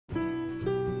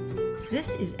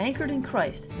This is Anchored in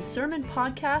Christ, the sermon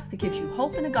podcast that gives you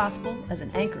hope in the gospel as an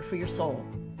anchor for your soul.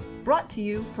 Brought to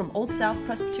you from Old South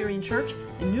Presbyterian Church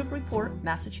in Newburyport,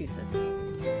 Massachusetts.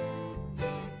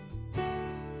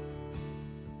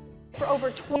 For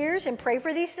over 20 years and pray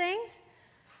for these things?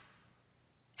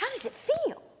 How does it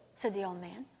feel? Said the old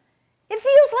man. It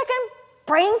feels like I'm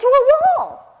praying to a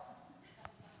wall.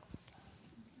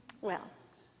 Well,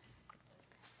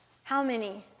 how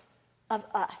many of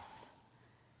us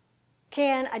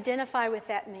can identify with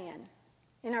that man?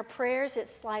 In our prayers,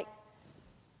 it's like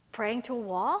praying to a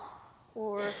wall,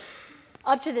 or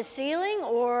up to the ceiling,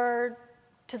 or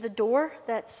to the door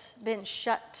that's been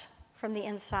shut from the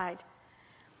inside.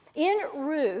 In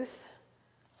Ruth,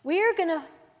 we are going to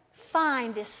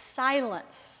find this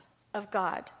silence of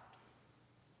God.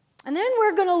 And then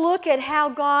we're going to look at how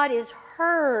God is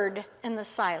heard in the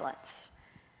silence.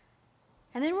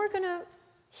 And then we're going to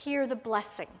hear the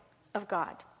blessing of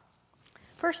God.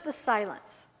 First, the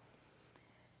silence.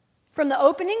 From the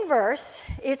opening verse,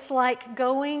 it's like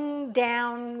going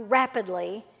down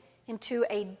rapidly into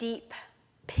a deep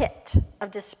pit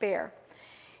of despair.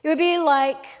 It would be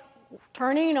like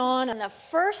turning on, and the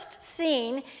first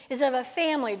scene is of a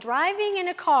family driving in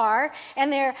a car,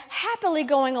 and they're happily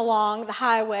going along the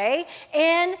highway,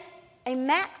 and a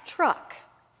Mack truck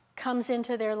comes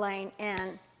into their lane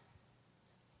and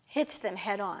hits them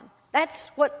head on. That's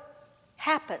what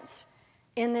happens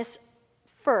in this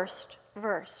first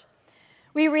verse.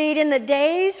 We read, in the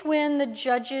days when the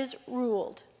judges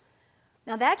ruled.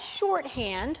 Now that's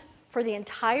shorthand for the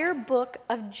entire book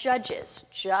of Judges,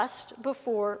 just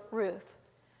before Ruth.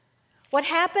 What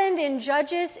happened in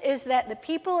Judges is that the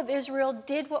people of Israel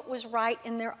did what was right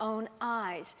in their own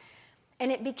eyes,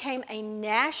 and it became a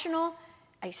national,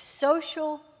 a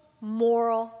social,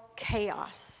 moral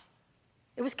chaos.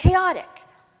 It was chaotic.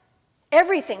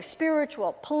 Everything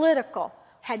spiritual, political,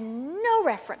 had no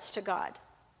reference to God.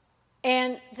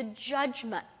 And the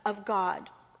judgment of God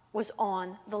was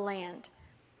on the land.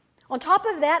 On top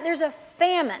of that, there's a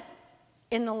famine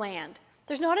in the land.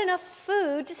 There's not enough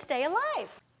food to stay alive.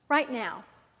 Right now,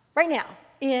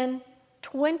 in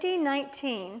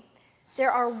 2019,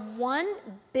 there are 1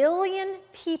 billion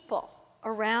people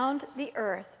around the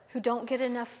earth who don't get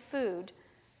enough food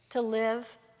to live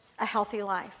a healthy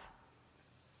life.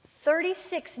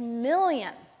 36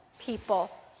 million people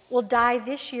will die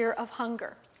this year of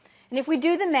hunger. And if we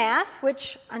do the math,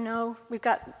 which I know we've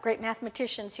got great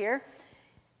mathematicians here,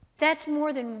 that's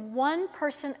more than 1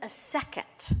 person a second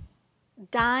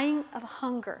dying of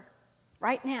hunger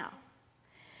right now.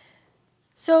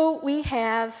 So we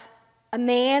have a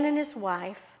man and his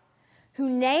wife who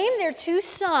named their 2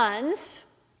 sons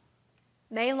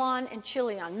Mahlon and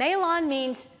Chilion. Mahlon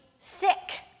means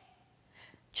sick.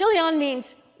 Chilion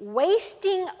means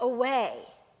wasting away.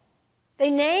 They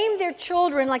named their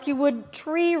children like you would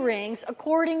tree rings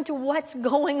according to what's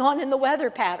going on in the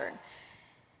weather pattern.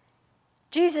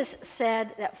 Jesus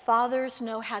said that fathers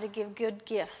know how to give good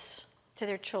gifts to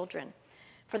their children.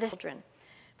 For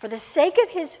the sake of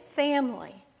his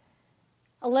family,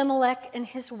 Elimelech and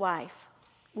his wife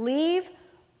leave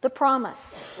the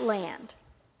promised land.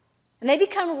 And they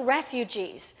become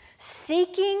refugees,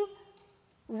 seeking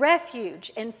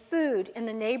refuge and food in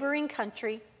the neighboring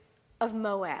country of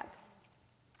Moab.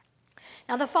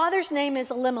 Now, the father's name is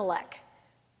Elimelech.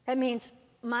 That means,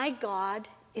 my God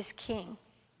is king.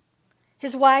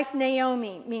 His wife,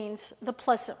 Naomi, means the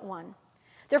pleasant one.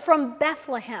 They're from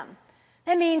Bethlehem.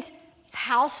 That means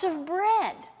house of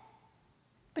bread.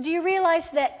 But do you realize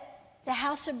that the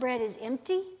house of bread is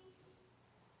empty?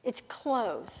 It's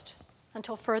closed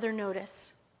until further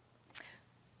notice.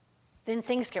 Then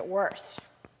things get worse.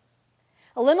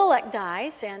 Elimelech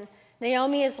dies, and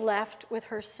Naomi is left with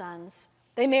her sons.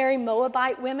 They marry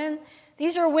Moabite women.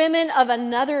 These are women of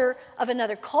another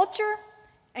culture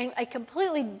and a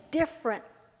completely different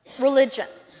religion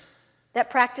that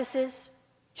practices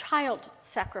child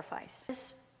sacrifice.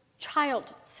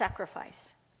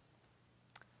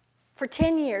 For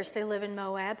 10 years they live in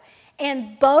Moab,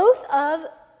 and both of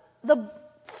the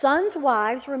sons'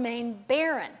 wives remain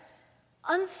barren.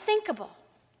 Unthinkable.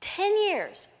 10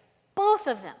 years, both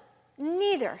of them,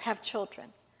 neither have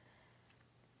children.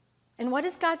 And what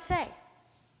does God say?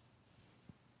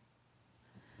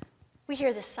 We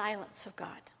hear the silence of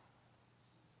God.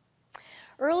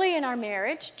 Early in our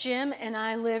marriage, Jim and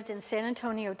I lived in San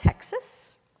Antonio,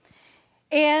 Texas.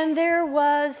 And there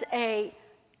was a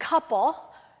couple.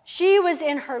 She was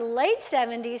in her late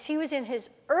 70s. He was in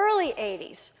his early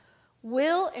 80s.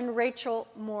 Will and Rachel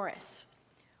Morris.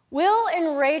 Will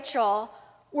and Rachel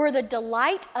were the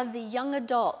delight of the young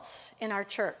adults in our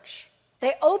church.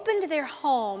 They opened their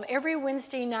home every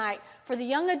Wednesday night for the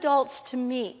young adults to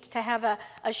meet, to have a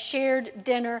shared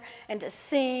dinner and to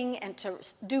sing and to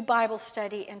do Bible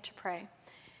study and to pray.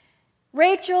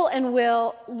 Rachel and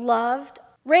Will loved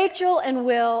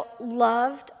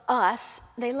us.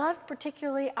 They loved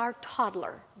particularly our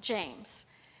toddler, James.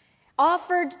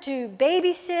 Offered to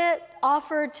babysit,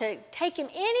 offered to take him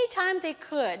any time they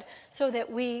could so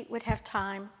that we would have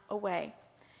time away.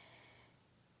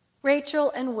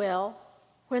 Rachel and Will,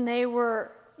 when they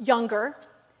were younger,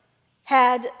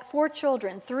 had 4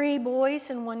 children, 3 boys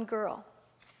and 1 girl.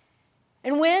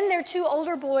 And when their 2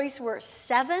 older boys were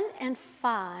 7 and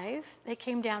 5, they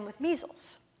came down with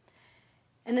measles.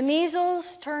 And the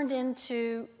measles turned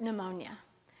into pneumonia.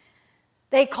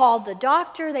 They called the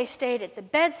doctor, they stayed at the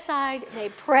bedside, they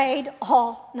prayed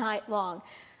all night long.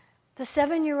 The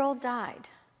 7-year-old died.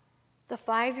 The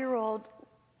 5-year-old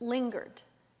lingered.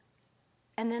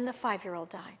 And then the 5-year-old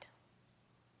died.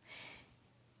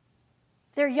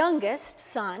 Their youngest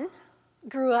son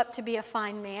grew up to be a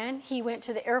fine man. He went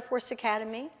to the Air Force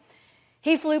Academy.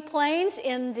 He flew planes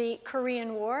in the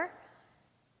Korean War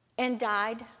and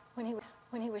died when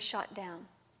he was shot down.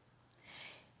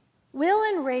 Will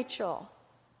and Rachel,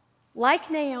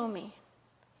 like Naomi,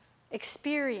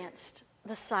 experienced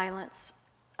the silence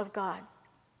of God.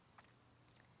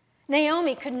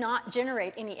 Naomi could not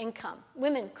generate any income.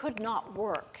 Women could not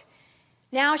work.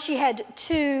 Now she had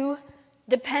 2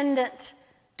 dependent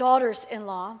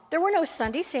daughters-in-law. There were no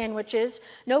Sunday sandwiches,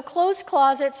 no clothes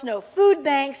closets, no food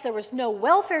banks. There was no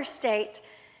welfare state.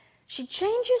 She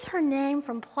changes her name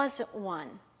from Pleasant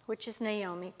One, which is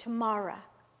Naomi, to Mara,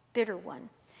 Bitter One.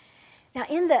 Now,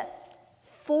 in the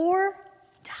 4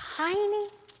 tiny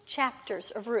chapters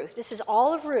of Ruth, this is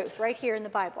all of Ruth right here in the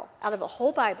Bible, out of the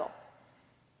whole Bible,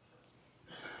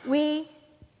 we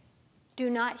do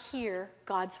not hear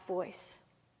God's voice.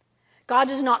 God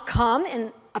does not come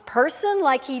in a person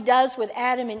like he does with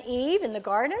Adam and Eve in the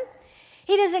garden.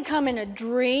 He doesn't come in a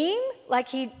dream like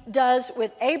he does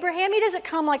with Abraham. He doesn't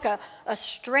come like a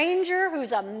stranger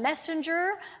who's a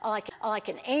messenger, like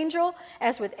an angel,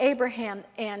 as with Abraham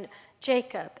and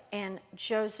Jacob and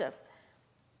Joseph.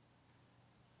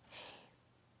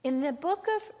 In the book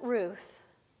of Ruth,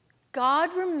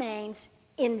 God remains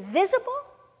invisible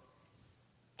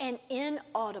and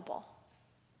inaudible,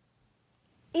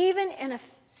 even in a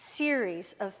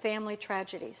series of family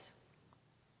tragedies.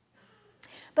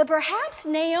 But perhaps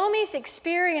Naomi's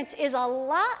experience is a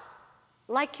lot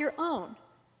like your own,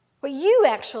 what you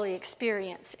actually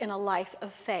experience in a life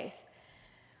of faith.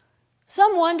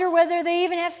 Some wonder whether they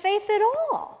even have faith at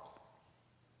all,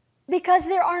 because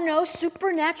there are no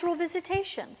supernatural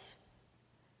visitations.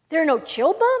 There are no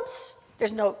chill bumps.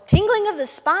 There's no tingling of the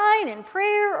spine in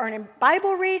prayer or in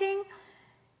Bible reading.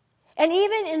 And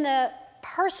even in the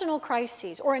personal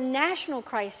crises or in national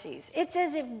crises, it's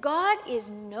as if God is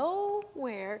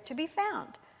nowhere to be found.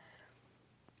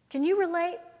 Can you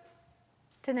relate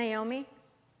to Naomi?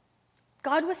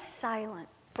 God was silent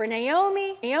for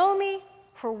Naomi,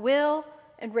 for Will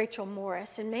and Rachel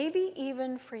Morris, and maybe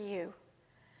even for you.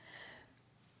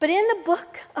 But in the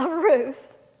book of Ruth,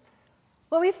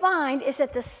 what we find is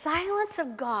that the silence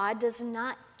of God does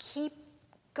not keep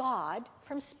God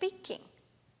from speaking.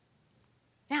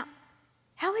 Now,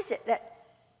 how is it that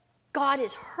God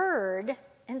is heard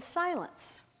in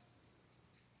silence?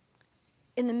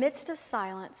 In the midst of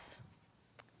silence,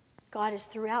 God is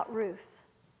throughout Ruth.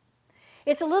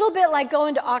 It's a little bit like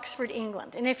going to Oxford,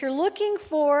 England. And if you're looking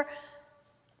for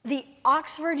the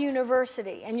Oxford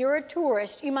University and you're a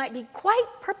tourist, you might be quite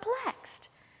perplexed.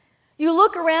 You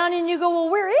look around and you go, well,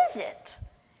 where is it?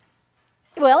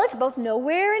 Well, it's both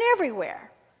nowhere and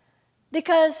everywhere,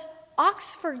 because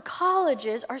Oxford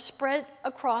colleges are spread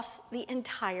across the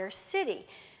entire city.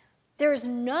 There is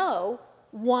no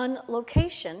one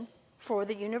location for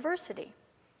the university.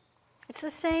 It's the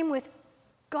same with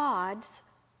God's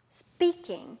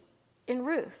speaking in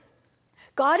Ruth.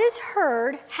 God is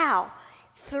heard how?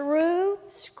 Through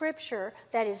Scripture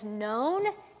that is known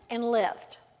and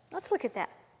lived. Let's look at that.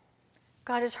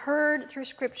 God is heard through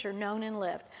Scripture, known and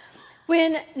lived.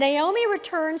 When Naomi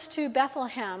returns to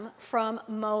Bethlehem from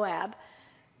Moab,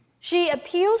 she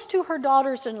appeals to her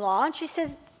daughters-in-law and she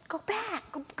says, go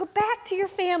back to your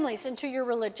families and to your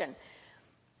religion.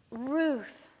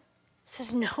 Ruth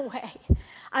says, no way.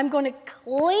 I'm going to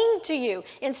cling to you.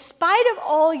 In spite of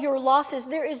all your losses,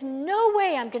 there is no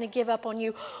way I'm going to give up on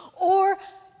you. Or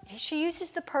she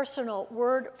uses the personal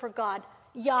word for God,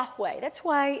 Yahweh. That's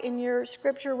why in your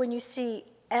scripture when you see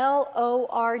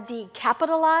L-O-R-D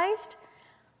capitalized,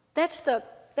 that's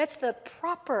the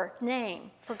proper name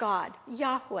for God,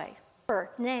 Yahweh. her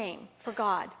name for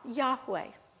God, Yahweh.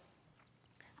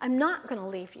 I'm not going to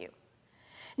leave you.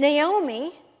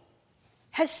 Naomi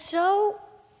has so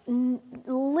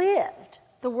lived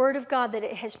the word of God that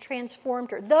it has transformed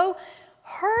her. Though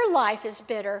her life is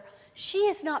bitter, she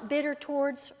is not bitter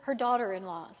towards her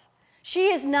daughter-in-laws. She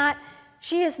is not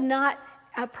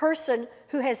a person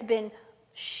who has been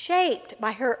shaped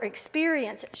by her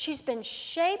experience. She's been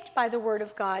shaped by the word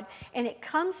of God, and it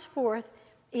comes forth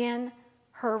in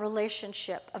her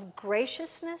relationship of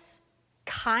graciousness,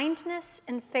 kindness,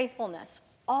 and faithfulness,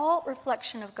 all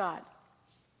reflection of God.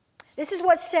 This is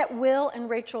what set Will and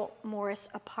Rachel Morris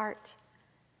apart.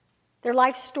 Their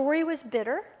life story was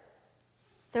bitter.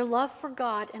 Their love for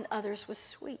God and others was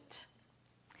sweet.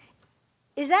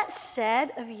 Is that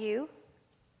said of you?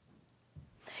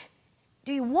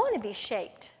 Do you want to be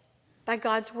shaped by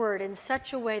God's word in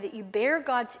such a way that you bear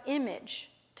God's image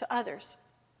to others?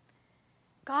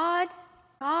 God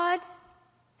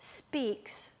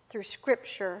speaks through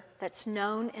Scripture that's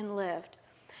known and lived.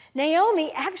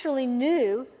 Naomi actually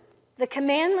knew the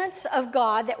commandments of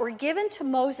God that were given to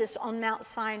Moses on Mount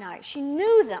Sinai. She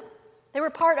knew them. They were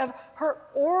part of her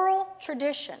oral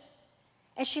tradition,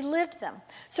 and she lived them.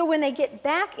 So when they get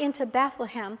back into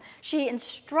Bethlehem, she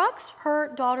instructs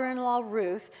her daughter-in-law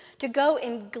Ruth to go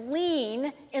and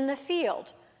glean in the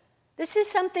field. This is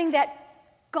something that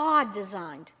God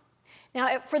designed.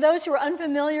 Now, for those who are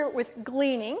unfamiliar with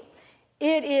gleaning,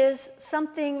 it is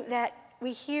something that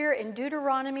we hear in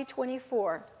Deuteronomy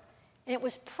 24, and it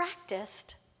was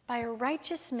practiced by a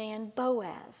righteous man,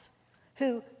 Boaz,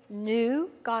 who knew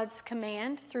God's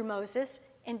command through Moses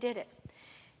and did it.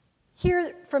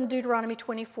 Here from Deuteronomy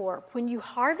 24, when you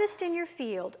harvest in your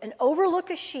field and overlook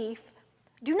a sheaf,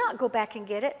 do not go back and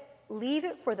get it. Leave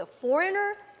it for the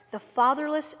foreigner, the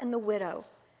fatherless, and the widow,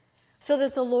 so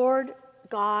that the Lord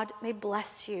God may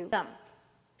bless you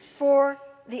for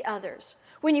the others.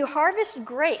 When you harvest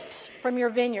grapes from your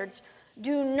vineyards,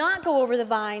 do not go over the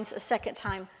vines a second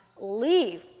time.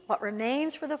 Leave what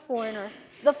remains for the foreigner,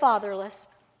 the fatherless,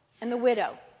 and the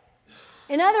widow.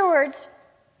 In other words,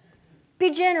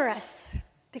 be generous,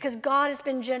 because God has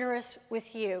been generous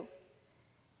with you.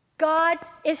 God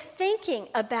is thinking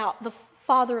about the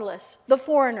fatherless, the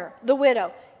foreigner, the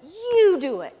widow. You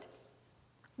do it.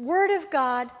 Word of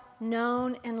God,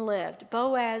 known and lived.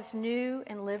 Boaz knew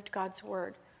and lived God's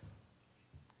word.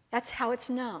 That's how it's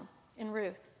known in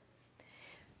Ruth.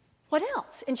 What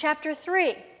else? In chapter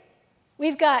 3,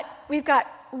 we've got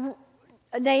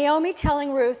Naomi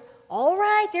telling Ruth, all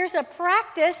right, there's a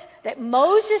practice that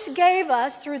Moses gave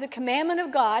us through the commandment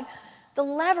of God, the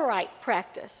Levirate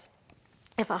practice.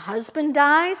 If a husband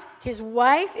dies, his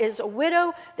wife is a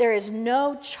widow, there is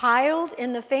no child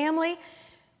in the family,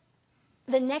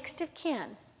 the next of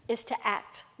kin is to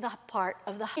act the part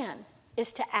of the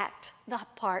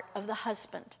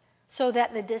husband, so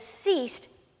that the deceased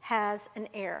has an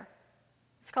heir.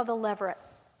 It's called the Levirate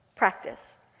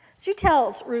practice. She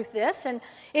tells Ruth this, and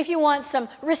if you want some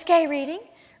risque reading,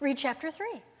 read chapter 3.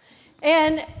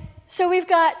 And so we've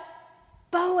got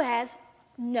Boaz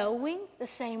knowing the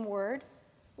same word,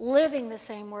 living the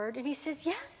same word, and he says,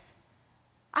 yes,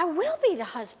 I will be the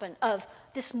husband of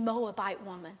this Moabite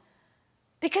woman,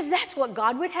 because that's what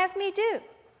God would have me do.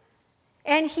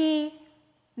 And he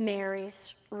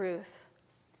marries Ruth.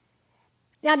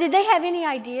 Now, did they have any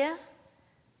idea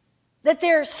that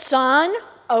their son,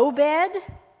 Obed,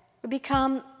 would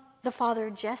become the father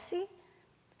of Jesse,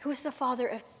 who was the father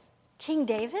of King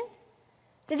David?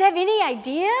 Did they have any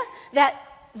idea that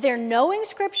their knowing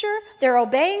Scripture, their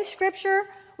obeying Scripture,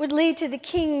 would lead to the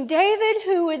King David,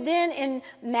 who would then, in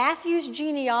Matthew's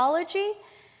genealogy,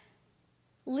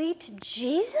 lead to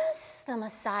Jesus, the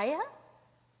Messiah?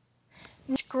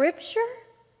 Scripture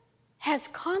has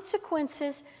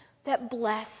consequences that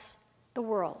bless the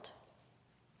world.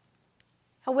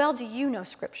 How well do you know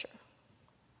Scripture?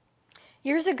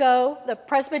 Years ago, the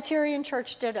Presbyterian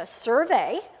Church did a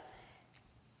survey,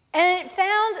 and it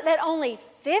found that only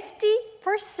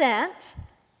 50%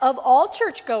 of all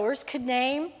churchgoers could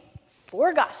name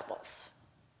 4 Gospels.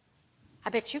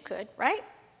 I bet you could, right?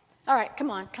 All right,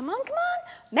 come on.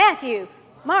 Matthew,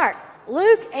 Mark,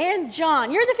 Luke, and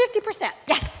John. You're the 50%.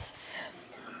 Yes.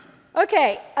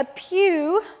 Okay, a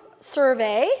Pew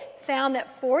survey found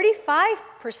that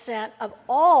 45% of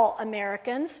all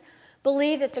Americans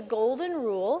believe that the Golden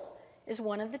Rule is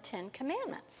one of the 10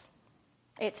 Commandments.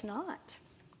 It's not.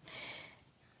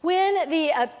 When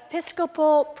the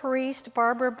Episcopal priest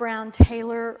Barbara Brown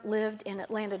Taylor lived in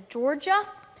Atlanta, Georgia,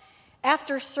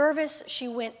 after service she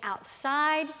went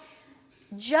outside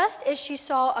just as she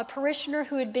saw a parishioner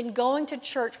who had been going to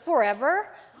church forever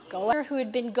who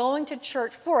had been going to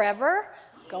church forever,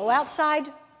 go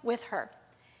outside with her.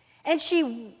 And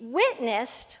she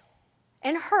witnessed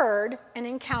and heard an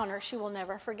encounter she will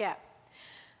never forget.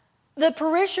 The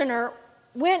parishioner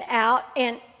went out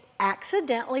and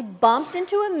accidentally bumped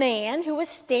into a man who was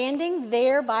standing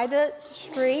there by the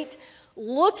street,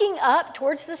 looking up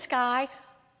towards the sky,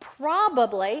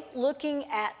 probably looking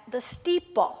at the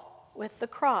steeple with the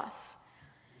cross.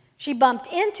 She bumped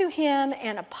into him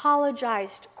and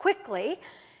apologized quickly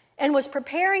and was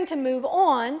preparing to move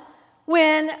on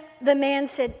when the man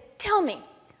said, "Tell me,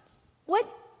 what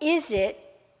is it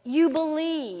you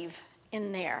believe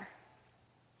in there?"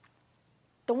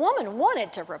 The woman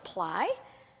wanted to reply,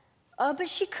 but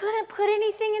she couldn't put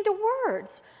anything into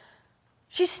words.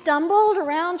 She stumbled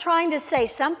around trying to say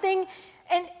something,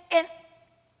 and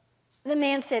the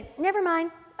man said, "Never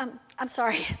mind, I'm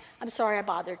sorry I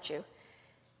bothered you."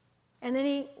 And then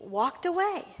he walked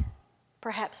away,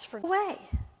 perhaps for good.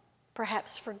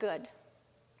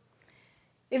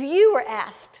 If you were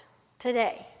asked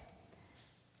today,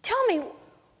 "Tell me,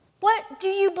 what do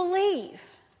you believe?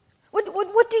 What do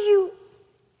you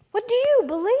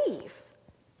believe?"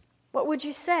 What would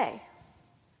you say?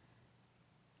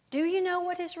 Do you know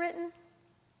what is written?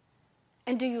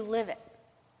 And do you live it?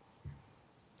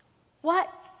 What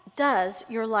does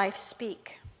your life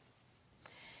speak?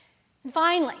 And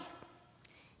finally,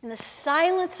 in the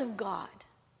silence of God,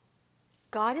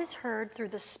 God is heard through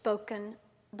the spoken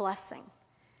blessing.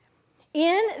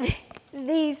 In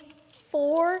these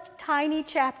 4 tiny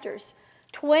chapters,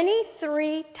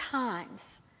 23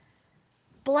 times,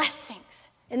 blessings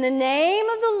in the name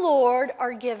of the Lord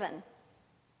are given.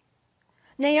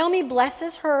 Naomi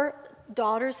blesses her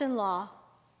daughters-in-law.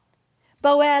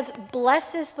 Boaz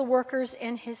blesses the workers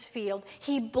in his field.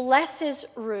 He blesses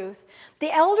Ruth.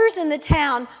 The elders in the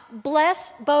town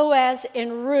bless Boaz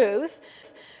and Ruth,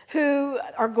 who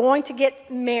are going to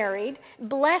get married,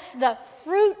 bless the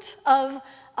fruit of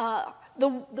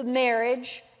the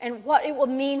marriage and what it will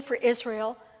mean for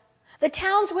Israel. The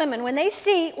townswomen, when they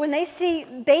see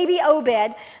baby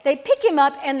Obed, they pick him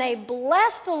up and they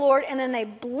bless the Lord, and then they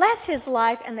bless his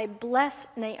life and they bless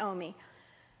Naomi.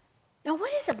 Now,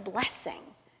 what is a blessing?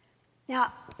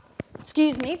 Now,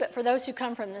 excuse me, but for those who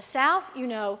come from the South, you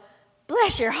know,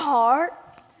 bless your heart.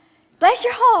 Bless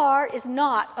your heart is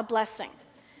not a blessing.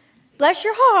 Bless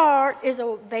your heart is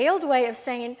a veiled way of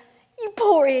saying, "You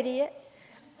poor idiot."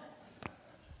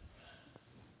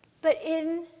 But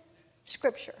in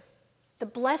Scripture, the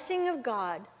blessing of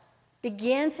God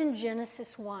begins in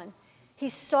Genesis 1. He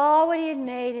saw what he had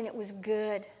made and it was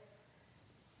good.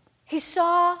 He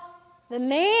saw the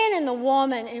man and the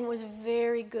woman and it was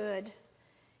very good.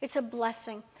 It's a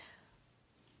blessing.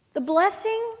 The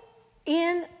blessing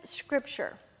in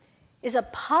Scripture is a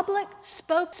public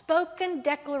spoken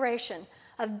declaration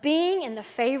of being in the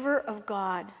favor of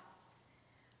God.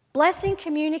 Blessing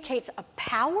communicates a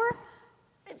power.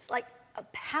 It's like a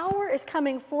power is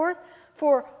coming forth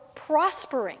for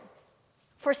prospering,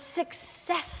 for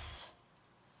success.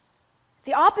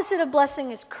 The opposite of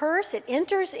blessing is curse. It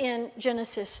enters in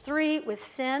Genesis 3 with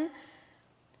sin,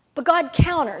 but God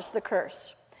counters the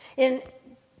curse. In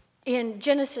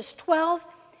Genesis 12,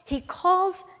 he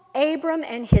calls Abram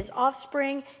and his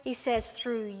offspring. He says,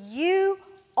 "Through you,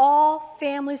 all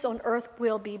families on earth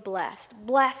will be blessed."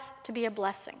 Blessed to be a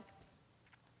blessing.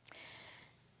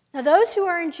 Now, those who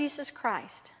are in Jesus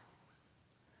Christ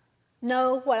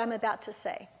know what I'm about to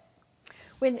say.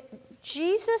 When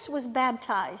Jesus was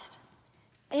baptized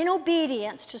in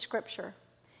obedience to Scripture,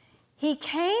 he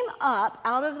came up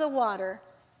out of the water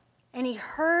and he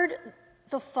heard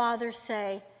the Father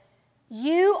say,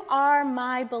 "You are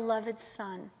my beloved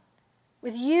Son.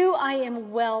 With you I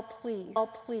am well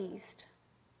pleased."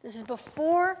 This is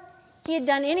before he had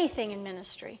done anything in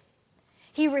ministry.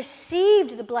 He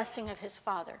received the blessing of his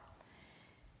Father.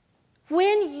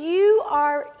 When you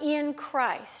are in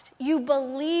Christ, you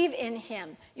believe in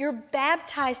him, you're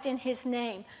baptized in his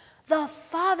name, the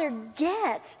Father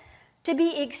gets to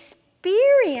be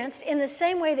experienced in the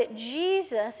same way that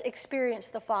Jesus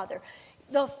experienced the Father.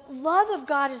 The love of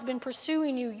God has been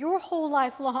pursuing you your whole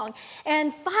life long,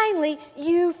 and finally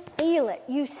you feel it,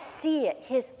 you see it,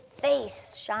 his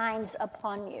face shines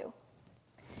upon you.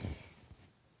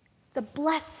 The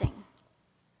blessing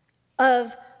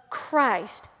of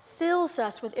Christ fills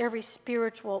us with every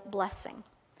spiritual blessing.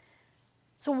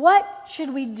 So what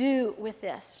should we do with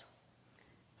this?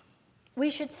 We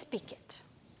should speak it,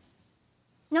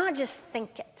 not just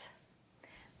think it.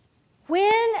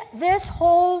 When this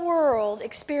whole world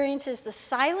experiences the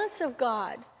silence of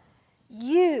God,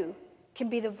 you can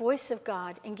be the voice of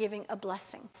God in giving a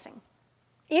blessing.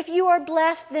 If you are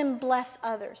blessed, then bless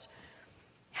others.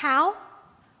 How?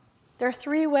 There are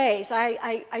 3 ways.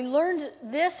 I learned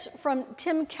this from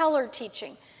Tim Keller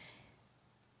teaching.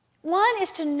 One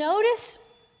is to notice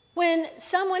when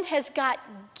someone has got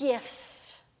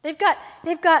gifts. They've got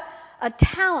a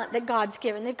talent that God's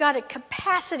given. They've got a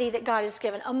capacity that God has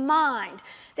given, a mind.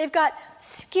 They've got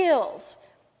skills.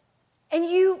 And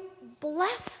you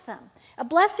bless them. A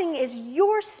blessing is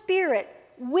your spirit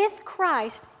with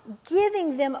Christ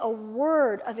giving them a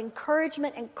word of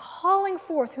encouragement and calling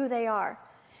forth who they are.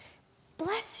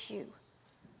 Bless you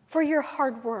for your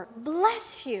hard work.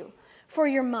 Bless you for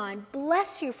your mind.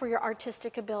 Bless you for your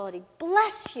artistic ability.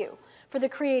 Bless you for the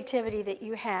creativity that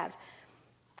you have.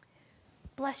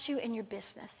 Bless you in your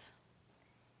business.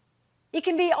 It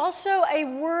can be also a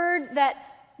word that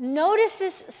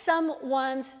notices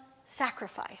someone's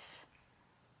sacrifice.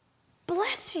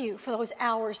 Bless you for those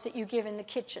hours that you give in the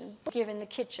kitchen.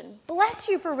 Bless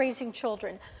you for raising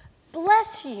children.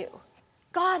 Bless you.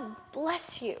 God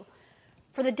bless you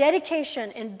for the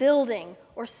dedication in building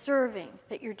or serving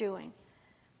that you're doing.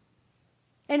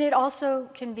 And it also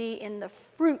can be in the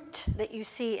fruit that you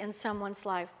see in someone's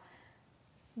life.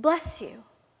 Bless you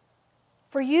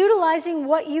for utilizing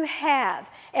what you have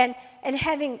and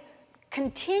having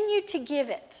continued to give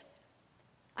it.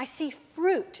 I see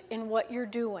fruit in what you're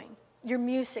doing, your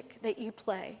music that you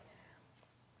play.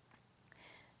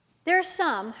 There are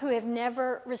some who have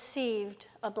never received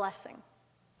a blessing.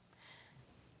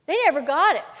 They never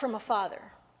got it from a father,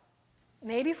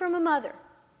 maybe from a mother.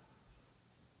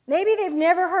 Maybe they've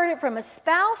never heard it from a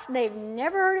spouse, they've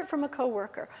never heard it from a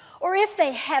coworker. Or if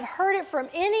they have heard it from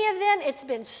any of them, it's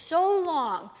been so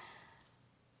long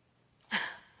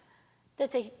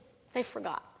that they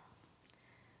forgot.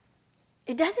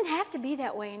 It doesn't have to be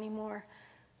that way anymore.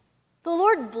 The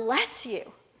Lord bless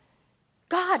you.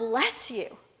 God bless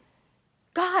you.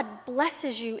 God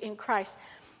blesses you in Christ.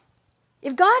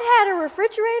 If God had a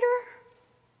refrigerator,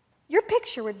 your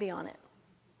picture would be on it.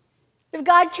 If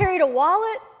God carried a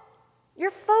wallet,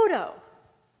 your photo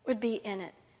would be in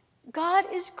it. God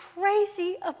is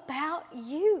crazy about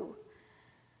you.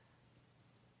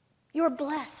 You're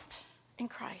blessed in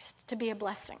Christ to be a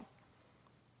blessing.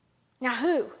 Now,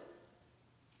 who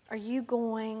are you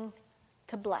going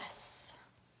to bless?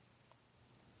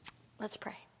 Let's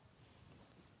pray.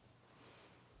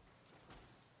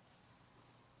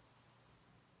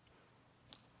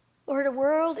 Lord, the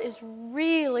world is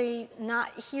really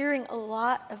not hearing a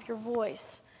lot of your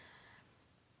voice.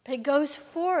 But it goes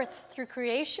forth through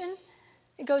creation.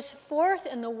 It goes forth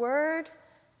in the Word,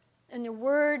 and the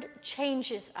Word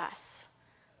changes us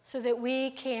so that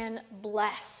we can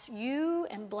bless you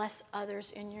and bless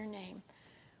others in your name.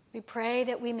 We pray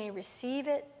that we may receive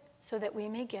it so that we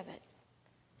may give it.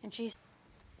 In Jesus'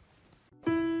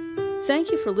 name.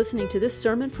 Thank you for listening to this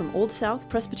sermon from Old South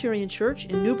Presbyterian Church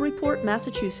in Newburyport,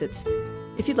 Massachusetts.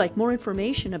 If you'd like more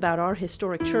information about our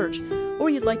historic church, or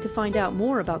you'd like to find out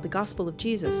more about the gospel of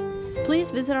Jesus,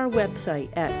 please visit our website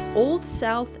at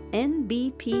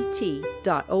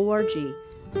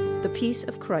oldsouthnbpt.org. The peace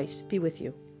of Christ be with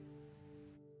you.